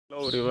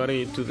Hello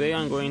everybody, today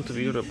I'm going to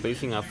be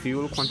replacing a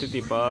fuel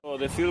quantity valve. So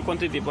the fuel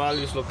quantity valve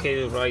is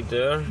located right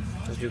there,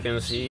 as you can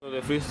see. So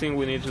the first thing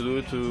we need to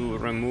do to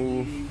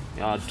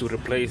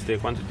replace the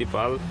quantity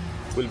valve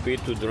will be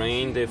to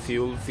drain the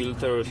fuel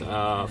filters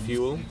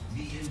fuel.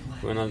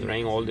 We're gonna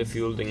drain all the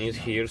fuel that is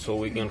here so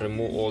we can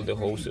remove all the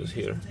hoses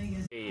here.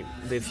 Okay,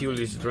 the fuel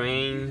is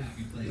drained.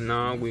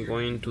 Now we're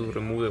going to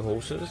remove the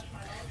hoses.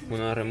 We're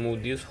gonna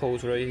remove this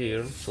hose right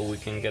here so we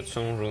can get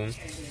some room.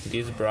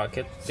 This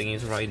bracket thing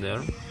is right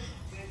there.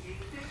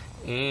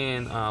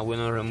 And we're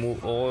gonna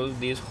remove all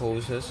these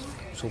hoses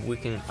so we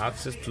can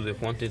access to the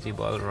quantity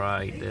valve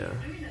right there.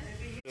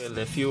 Okay,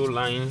 the fuel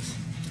lines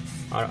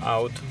are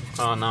out.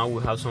 Now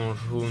we have some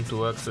room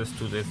to access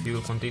to the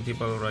fuel quantity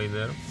valve right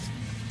there.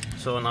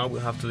 So now we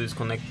have to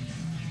disconnect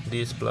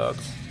these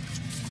plugs.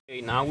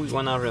 Okay, now we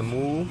wanna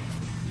remove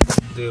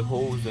the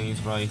hose that is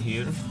right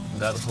here,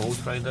 that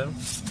hose right there.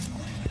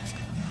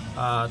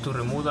 To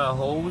remove that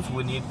hose,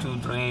 we need to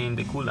drain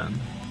the coolant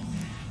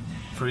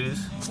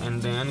first,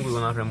 and then we're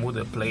gonna remove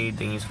the plate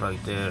that is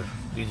right there.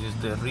 This is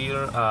the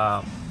rear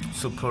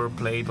support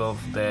plate of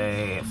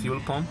the fuel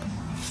pump,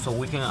 so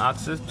we can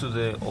access to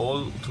the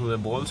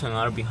bolts and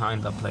are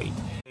behind the plate.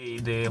 Okay,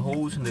 the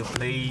hose and the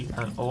plate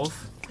are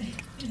off.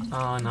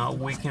 Now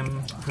we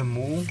can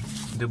remove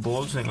the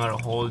bolts and are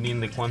holding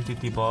the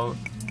quantity valve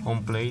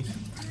on place.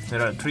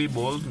 There are 3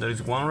 bolts. There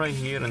is one right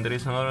here, and there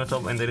is another on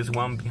top, and there is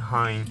one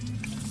behind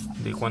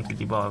the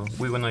quantity valve.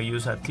 We're gonna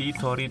use a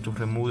T30 to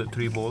remove the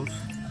 3 bolts.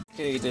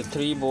 Okay, the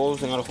 3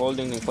 bolts and are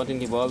holding the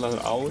quantity valve are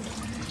out.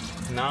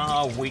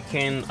 Now we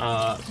can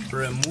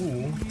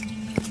remove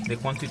the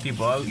quantity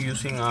valve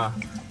using a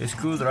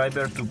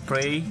screwdriver to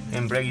pry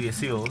and break the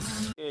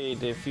seals. Okay,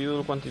 the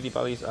fuel quantity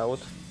valve is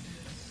out.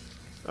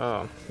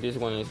 This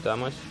one is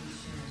damaged,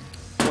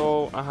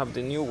 so I have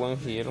the new one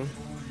here.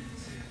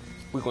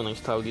 We're gonna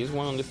install this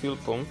one on the fuel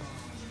pump.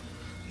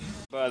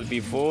 But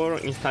before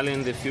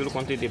installing the fuel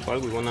quantity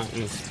valve, we're gonna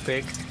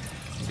inspect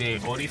the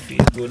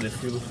orifice where the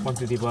fuel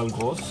quantity valve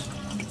goes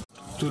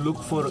to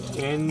look for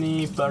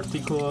any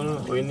particle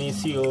or any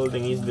seal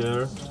that is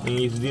there, and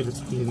if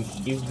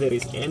there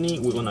is any,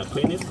 we're gonna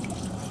clean it,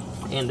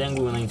 and then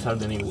we're gonna insert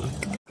the new one.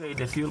 Okay,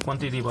 the fuel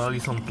quantity valve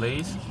is on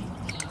place.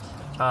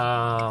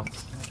 Now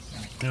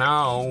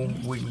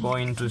we're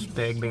going to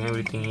inspect that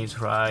everything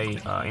is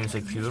right and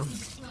secure.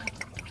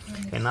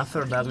 And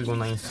after that, we're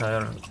gonna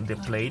insert the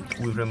plate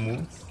we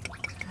remove,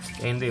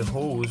 and the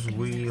hose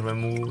we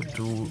remove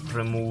to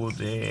remove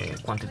the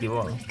quantity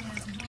valve.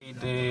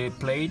 The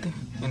plate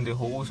and the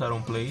hose are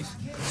on place.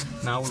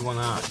 Now we're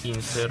gonna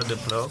insert the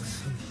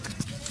plugs,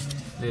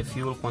 the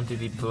fuel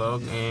quantity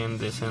plug and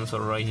the sensor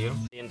right here.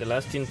 And the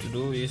last thing to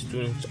do is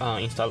to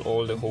install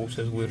all the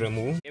hoses we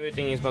remove.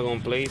 Everything is back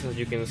on place, as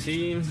you can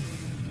see.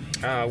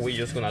 We're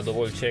just gonna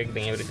double check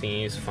that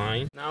everything is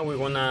fine. Now we're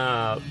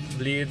gonna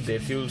bleed the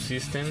fuel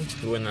system.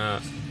 We're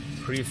gonna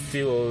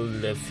refill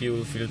the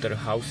fuel filter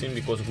housing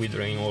because we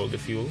drain all the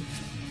fuel,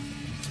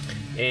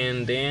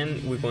 and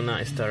then we're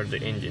gonna start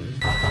the engine.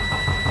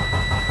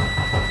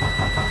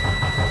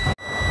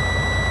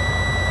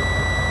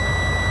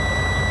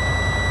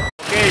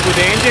 Okay, with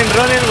the engine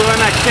running, we're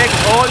gonna check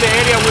all the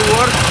area we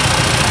work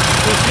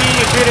to see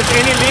if there is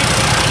any leaks.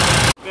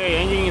 Okay,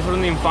 engine is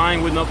running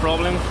fine with no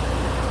problems.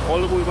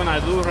 All we're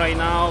gonna do right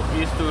now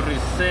is to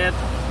reset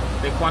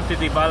the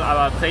quantity valve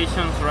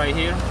adaptations right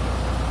here,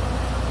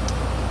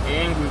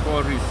 and we go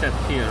reset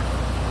here.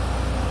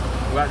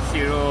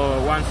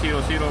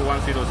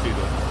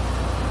 100,100.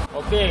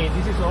 Okay,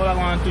 this is all I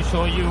wanted to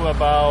show you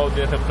about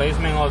the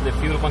replacement of the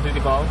fuel quantity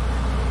valve.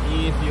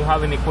 If you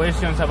have any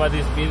questions about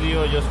this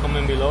video, just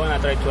comment below and I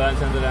try to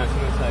answer them as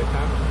soon as I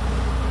can.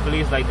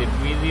 Please like the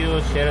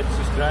video, share it,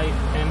 subscribe,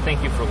 and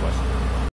thank you for watching.